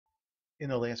In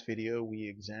the last video, we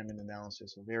examined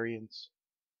analysis of variance.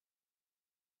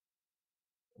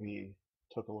 We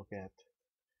took a look at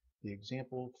the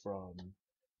example from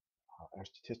our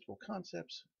statistical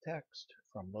concepts text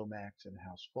from Lomax and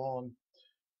House-Vaughn,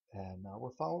 and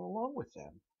we're following along with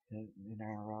them in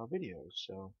our videos.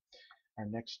 So our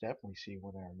next step, we see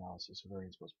what our analysis of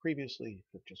variance was previously. If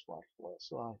you've just watched the last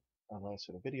slide, our last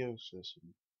set of videos, so this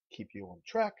will keep you on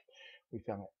track. We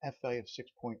found an FA of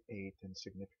 6.8 and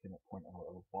significant at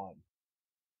 0.001. I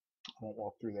won't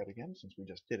walk through that again since we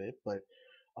just did it, but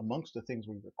amongst the things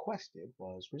we requested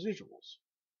was residuals.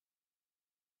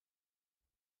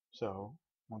 So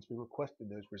once we requested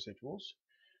those residuals,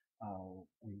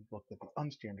 we looked at the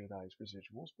unstandardized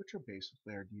residuals, which are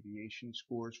basically our deviation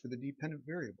scores for the dependent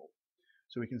variable.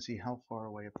 So we can see how far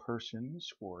away a person's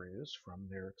score is from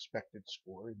their expected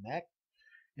score in that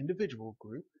individual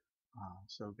group.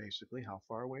 So basically, how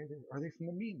far away are they from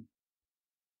the mean?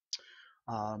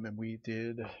 And we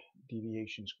did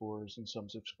deviation scores and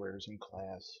sums of squares in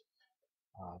class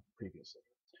previously.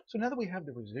 So now that we have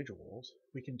the residuals,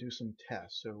 we can do some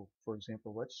tests. So for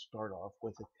example, let's start off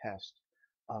with a test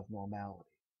of normality.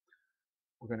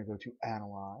 We're going to go to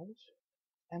Analyze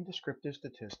and Descriptive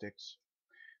Statistics.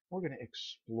 We're going to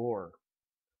explore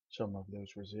some of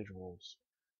those residuals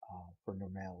for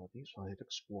normality. So I'll hit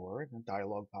Explore and the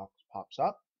dialog box pops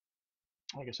up.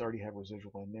 I guess I already have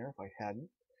residual in there. If I hadn't,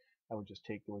 I would just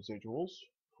take the residuals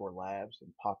for labs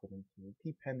and pop it into the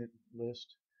dependent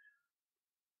list.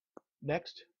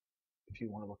 Next, if you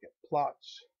want to look at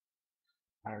plots,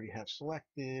 I already have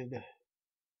selected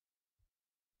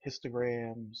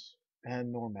histograms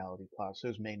and normality plots.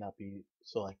 Those may not be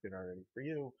selected already for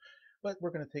you, but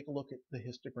we're going to take a look at the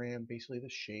histogram, basically the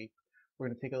shape. We're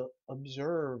going to take a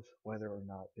observe whether or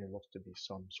not there looks to be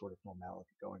some sort of normality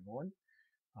going on.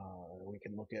 We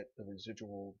can look at the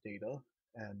residual data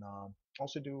and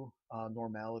also do a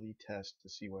normality test to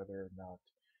see whether or not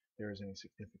there is any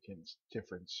significant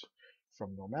difference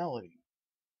from normality.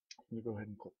 I'm going to go ahead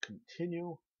and click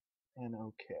continue and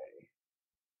OK.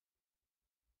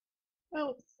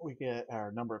 Well, we get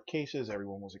our number of cases.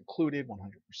 Everyone was included,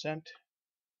 100%.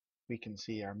 We can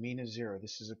see our mean is 0.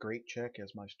 This is a great check,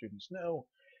 as my students know.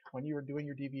 When you are doing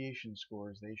your deviation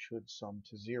scores, they should sum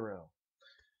to 0.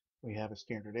 We have a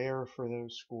standard error for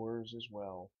those scores as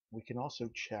well. We can also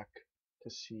check to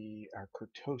see our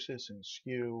kurtosis and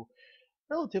skew.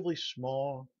 Relatively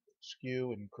small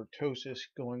skew and kurtosis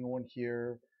going on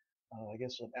here. I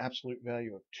guess an absolute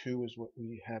value of 2 is what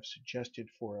we have suggested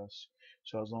for us.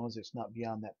 So as long as it's not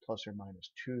beyond that plus or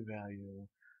minus 2 value,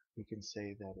 we can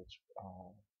say that it's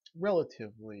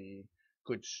relatively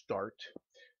good start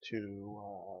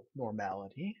to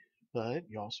normality. But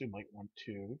you also might want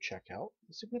to check out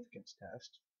the significance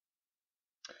test.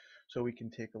 So we can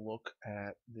take a look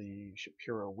at the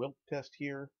Shapiro-Wilk test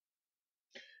here.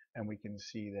 And we can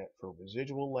see that for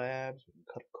residual labs, we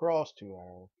can cut across to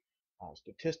our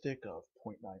statistic of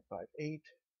 0.958,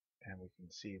 and we can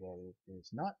see that it is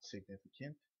not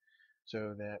significant.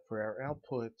 So that for our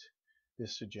output,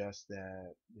 this suggests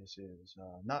that this is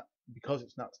not, because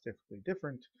it's not statistically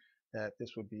different, that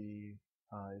this would be,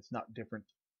 it's not different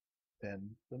than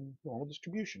the normal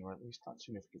distribution, or at least not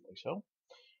significantly so.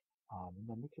 And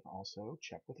then we can also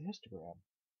check with a histogram.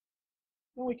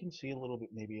 And we can see a little bit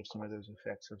maybe of some of those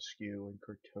effects of skew and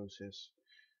kurtosis.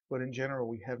 But in general,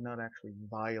 we have not actually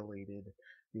violated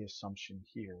the assumption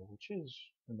here, which is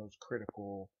the most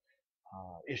critical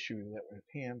issue that we're at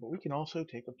hand. But we can also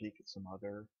take a peek at some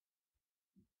other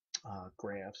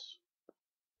graphs.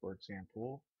 For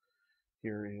example,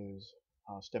 here is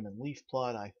stem and leaf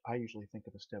plot. I usually think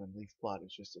of a stem and leaf plot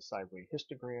as just a sideways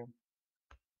histogram.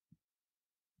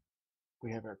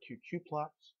 We have our QQ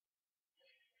plots.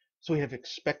 So we have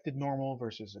expected normal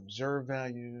versus observed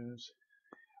values.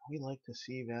 We like to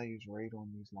see values right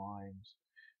on these lines.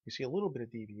 You see a little bit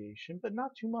of deviation, but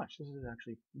not too much. This is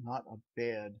actually not a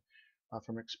bad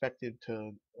from expected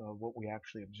to what we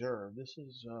actually observe. This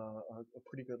is a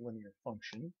pretty good linear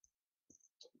function.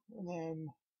 And then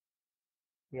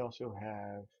we also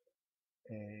have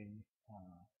a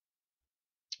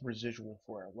residual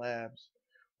for our labs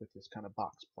with this kind of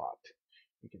box plot.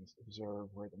 We can observe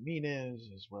where the mean is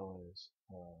as well as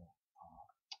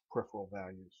peripheral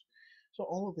values. So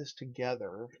all of this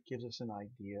together gives us an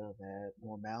idea that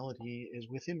normality is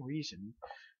within reason,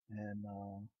 and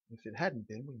if it hadn't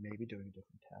been, we may be doing a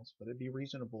different test, but it'd be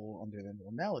reasonable under the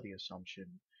normality assumption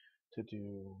to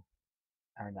do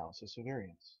our analysis of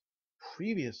variance.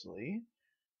 Previously,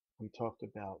 we talked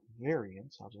about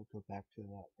variance. I'll just go back to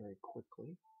that very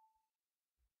quickly.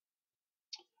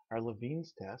 Our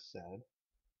Levine's test said,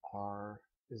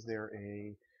 is there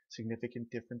a significant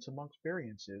difference amongst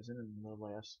variances. And in the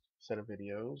last set of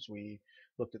videos, we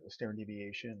looked at the standard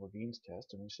deviation and Levine's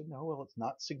test, and we said, no, well, it's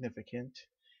not significant,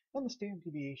 and the standard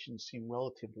deviations seem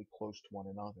relatively close to one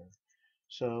another.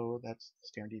 So that's the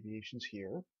standard deviations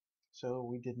here. So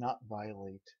we did not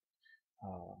violate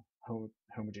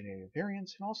homogeneity of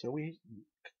variance, and also we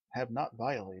have not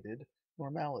violated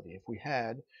normality. If we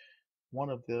had, one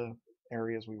of the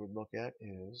areas we would look at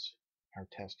is our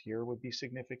test here would be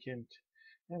significant,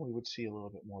 and we would see a little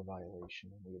bit more violation,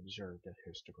 and we observed a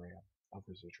histogram of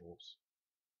residuals.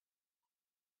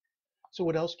 So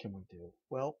what else can we do?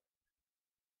 Well,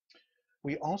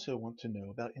 we also want to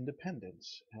know about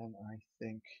independence, and I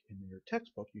think in your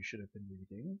textbook you should have been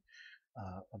reading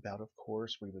about, of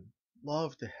course, we would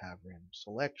love to have random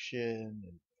selection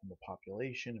and from the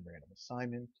population and random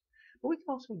assignment, but we can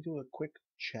also do a quick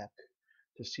check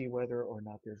to see whether or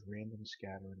not there's random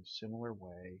scatter in a similar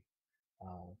way.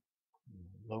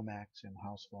 Lomax and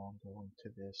Hausbaum go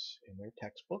into this in their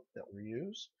textbook that we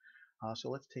use. So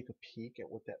let's take a peek at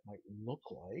what that might look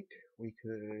like. We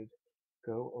could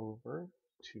go over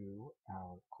to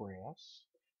our graphs.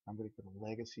 I'm going to go to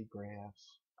legacy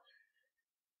graphs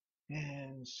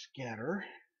and scatter.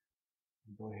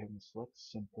 Go ahead and select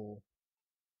simple.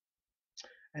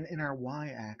 And in our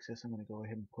y-axis, I'm going to go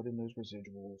ahead and put in those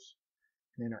residuals.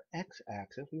 And in our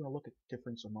x-axis, we want to look at the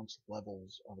difference amongst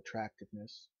levels of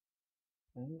attractiveness.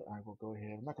 And I will go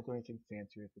ahead, I'm not going to do anything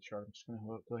fancy with the chart, I'm just going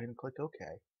to go ahead and click OK.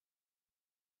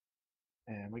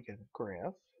 And we get a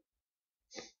graph.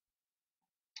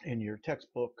 In your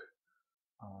textbook,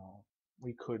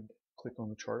 we could click on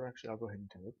the chart. Actually, I'll go ahead and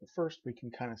do it. But first, we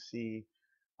can kind of see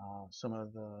some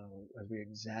of the, as we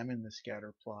examine the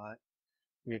scatter plot,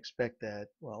 we expect that,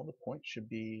 well, the points should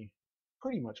be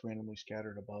pretty much randomly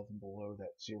scattered above and below that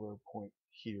 0 point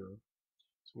here.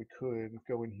 So we could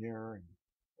go in here and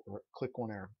click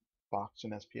on our box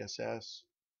in SPSS.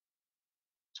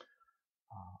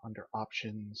 Under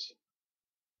options,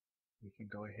 we can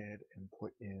go ahead and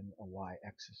put in a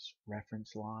y-axis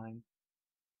reference line.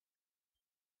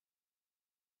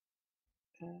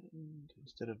 And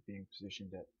instead of being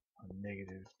positioned at a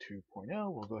negative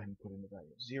 2.0, we'll go ahead and put in the value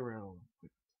of 0,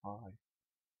 click apply,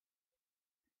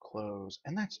 close.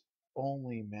 And that's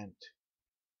only meant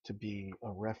to be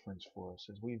a reference for us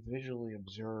as we visually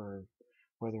observe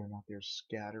whether or not there's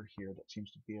scatter here that seems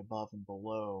to be above and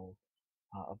below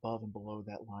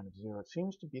that line of 0. It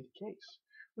seems to be the case,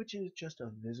 which is just a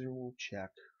visual check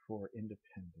for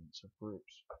independence of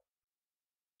groups.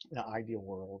 In an ideal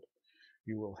world,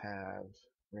 you will have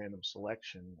random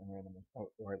selection and random,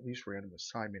 or at least random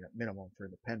assignment at minimum for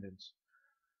independence.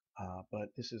 But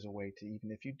this is a way to,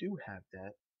 even if you do have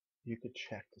that, you could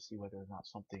check to see whether or not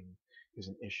something is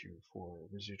an issue for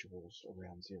residuals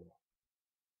around 0.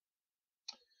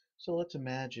 So let's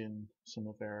imagine some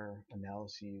of our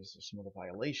analyses of some of the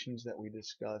violations that we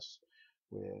discuss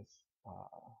with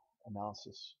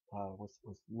analysis, with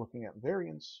looking at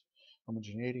variance,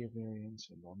 homogeneity of variance,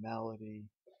 and normality.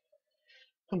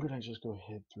 I'm going to just go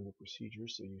ahead through the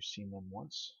procedures so you've seen them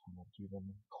once. I'm going to do them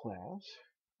in class.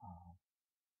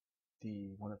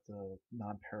 One of the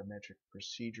non-parametric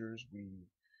procedures we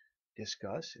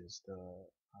discuss is the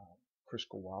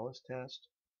Kruskal-Wallis test.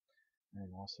 And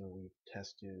also we've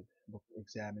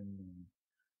examined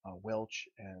the Welch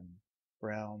and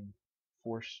Brown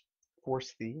force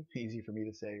easy for me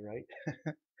to say, right?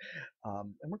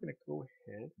 And we're going to go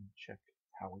ahead and check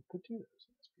how we could do those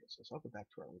in SPSS. So I'll go back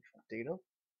to our original data.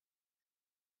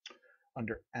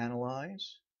 Under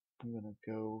Analyze, I'm going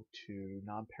to go to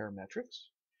Non-Parametrics.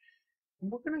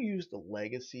 And we're going to use the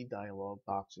legacy dialog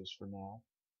boxes for now.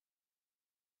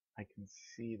 I can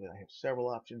see that I have several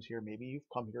options here. Maybe you've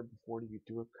come here before to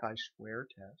do a chi-square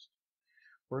test.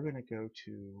 We're going to go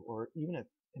to, or even an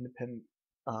independent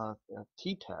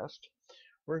t-test,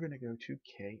 we're going to go to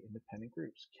k independent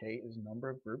groups. K is number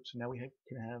of groups, and now we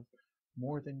can have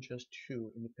more than just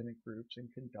 2 independent groups and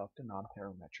conduct a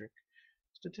non-parametric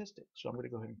statistic. So I'm going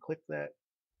to go ahead and click that.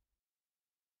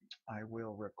 I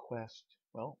will request,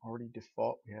 well, already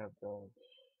default, we have the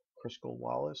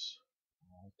Kruskal-Wallis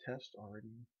test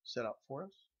already set up for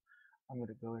us. I'm going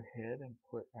to go ahead and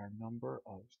put our number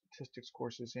of statistics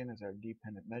courses in as our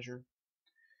dependent measure.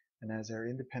 And as our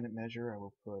independent measure, I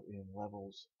will put in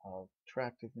levels of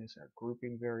attractiveness, our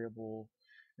grouping variable.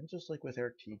 And just like with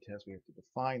our t-test, we have to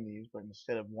define these, but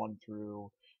instead of 1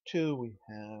 through 2, we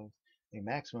have a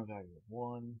maximum value of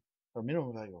 1, or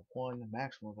minimum value of 1, a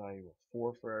maximum value of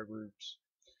 4 for our groups.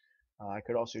 I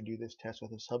could also do this test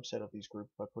with a subset of these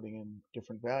groups by putting in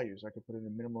different values. I could put in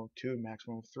a minimum of 2,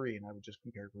 maximum of 3, and I would just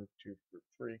compare group 2 to group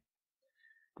 3.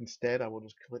 Instead, I will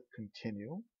just click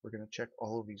continue. We're going to check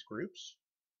all of these groups,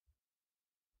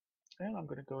 and I'm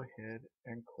going to go ahead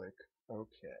and click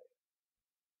OK.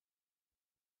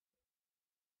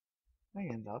 I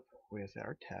end up with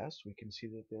our test. We can see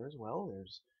that there as well,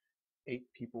 there's 8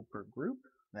 people per group.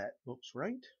 That looks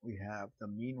right. We have the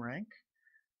mean rank.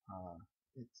 Uh,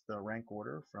 it's the rank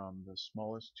order from the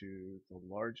smallest to the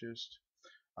largest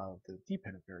of the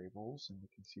dependent variables, and we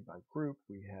can see by group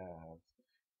we have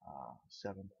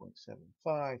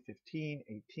 7.75, 15,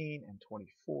 18, and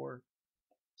 24.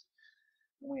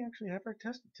 And we actually have our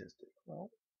test statistic. Well,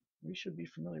 we should be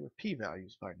familiar with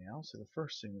p-values by now, so the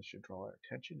first thing that should draw our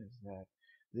attention is that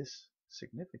this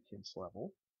significance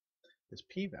level, this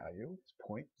p-value, is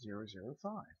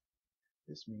 0.005.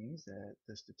 This means that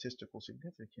the statistical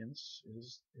significance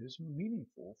is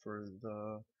meaningful for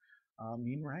the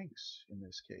mean ranks in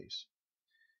this case,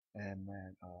 and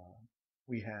that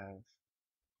we have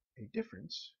a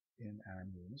difference in our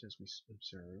means as we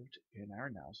observed in our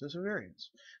analysis of variance.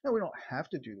 Now, we don't have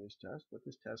to do this test, but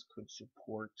this test could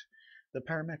support the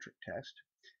parametric test,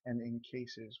 and in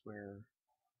cases where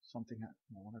something,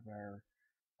 one of our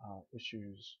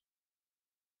issues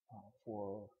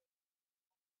for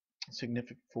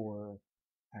significant for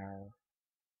our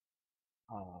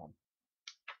um,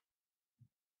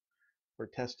 for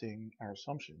testing our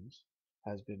assumptions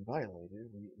has been violated,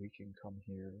 we can come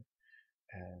here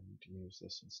and use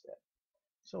this instead.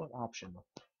 So an option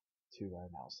to our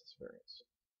analysis variance.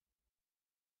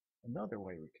 Another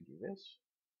way we can do this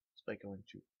is by going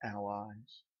to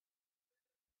Analyze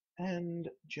and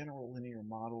General Linear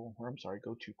Model, or I'm sorry,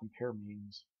 go to Compare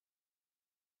Means.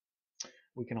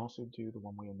 We can also do the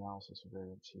one-way analysis of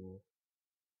variance here.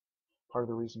 Part of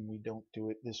the reason we don't do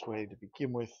it this way to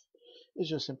begin with is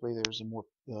just simply there's a more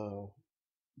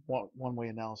one-way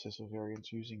analysis of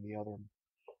variance using the other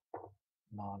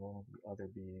model, the other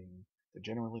being the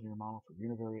general linear model for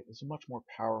univariate. Is a much more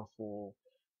powerful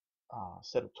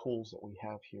set of tools that we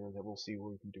have here that we'll see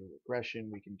where we can do regression,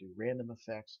 we can do random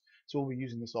effects. So we'll be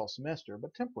using this all semester,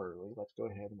 but temporarily, let's go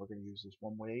ahead and we're going to use this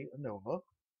one-way ANOVA,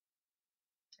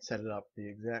 set it up the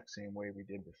exact same way we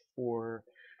did before,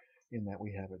 in that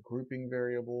we have a grouping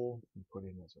variable we put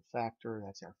in as a factor,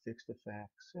 that's our fixed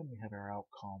effects, and we have our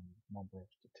outcome number of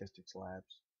statistics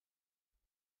labs.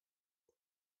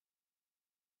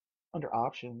 Under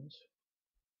options,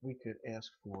 we could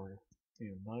ask for,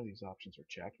 none of these options are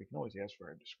checked. We can always ask for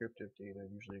our descriptive data,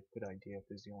 usually a good idea if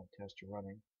this is the only test you're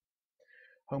running.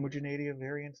 Homogeneity of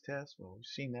variance test, well, we've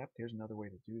seen that. There's another way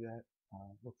to do that.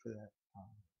 Look for that,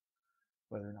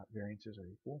 whether or not variances are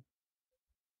equal.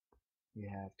 We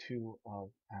have 2 of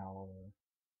our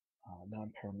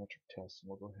non-parametric tests, and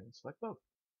we'll go ahead and select both.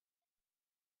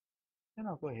 And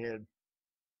I'll go ahead,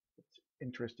 it's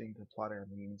interesting to plot our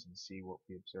means and see what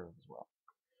we observe as well.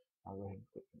 I'll go ahead and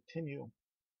click continue,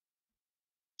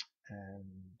 and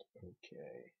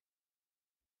okay.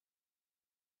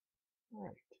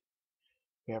 Alright.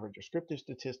 We have our descriptive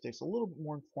statistics, a little bit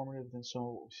more informative than some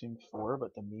of what we've seen before,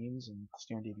 but the means and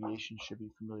standard deviation should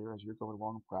be familiar as you're going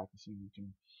along and practicing. You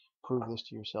can prove this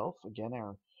to yourself. Again,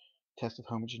 our test of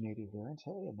homogeneity of variance.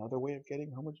 Hey, another way of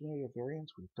getting homogeneity of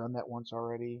variance. We've done that once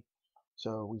already.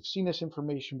 So we've seen this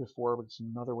information before, but it's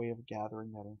another way of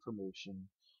gathering that information.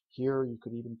 Here, you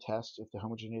could even test if the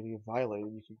homogeneity is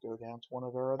violated. You could go down to one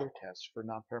of our other tests for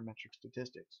non-parametric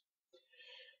statistics.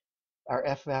 Our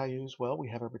F values, well, we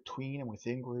have our between and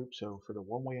within group. So for the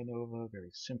one-way ANOVA,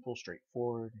 very simple,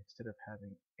 straightforward. Instead of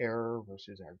having error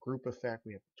versus our group effect,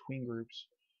 we have between groups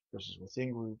versus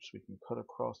within groups. We can cut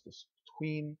across this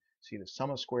between, see the sum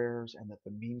of squares, and that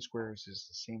the mean squares is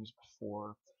the same as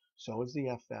before. So is the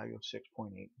F value of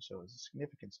 6.8, and so is the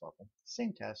significance level.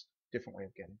 Same test, different way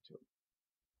of getting to it.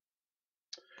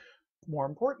 More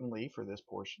importantly for this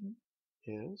portion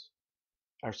is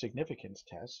our significance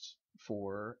tests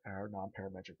for our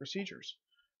non-parametric procedures.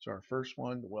 So our first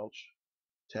one, the Welch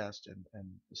test, and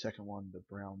the second one, the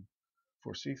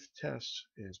Brown-Forsyth test,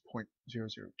 is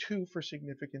 0.002 for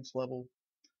significance level.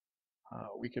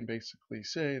 We can basically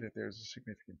say that there's a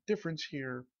significant difference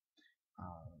here.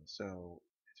 So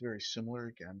it's very similar,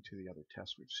 again, to the other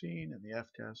tests we've seen and the F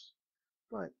test.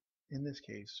 But in this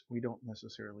case, we don't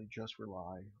necessarily just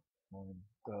rely on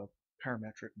the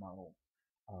parametric model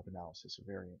of analysis of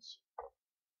variance.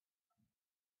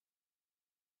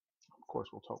 Of course,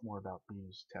 we'll talk more about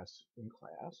these tests in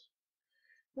class.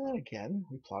 And then again,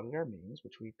 we plotted our means,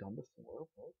 which we've done before,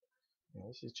 but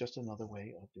this is just another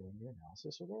way of doing the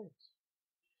analysis of variance.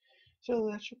 So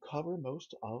that should cover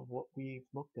most of what we've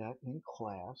looked at in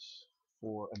class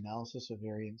for analysis of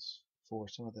variance for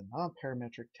some of the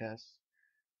non-parametric tests.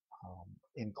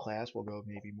 In class, we'll go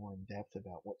maybe more in depth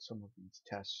about what some of these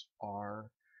tests are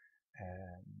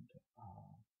and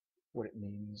what it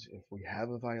means if we have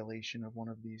a violation of one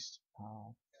of these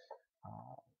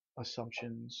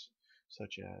assumptions,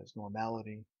 such as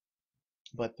normality.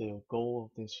 But the goal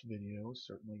of this video is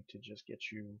certainly to just get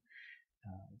you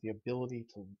the ability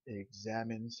to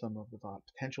examine some of the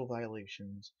potential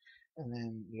violations, and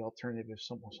then the alternative, if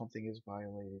something is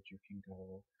violated, you can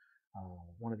go,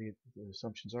 one of the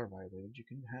assumptions are violated, you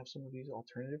can have some of these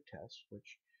alternative tests,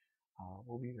 which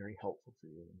will be very helpful for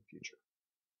you in the future.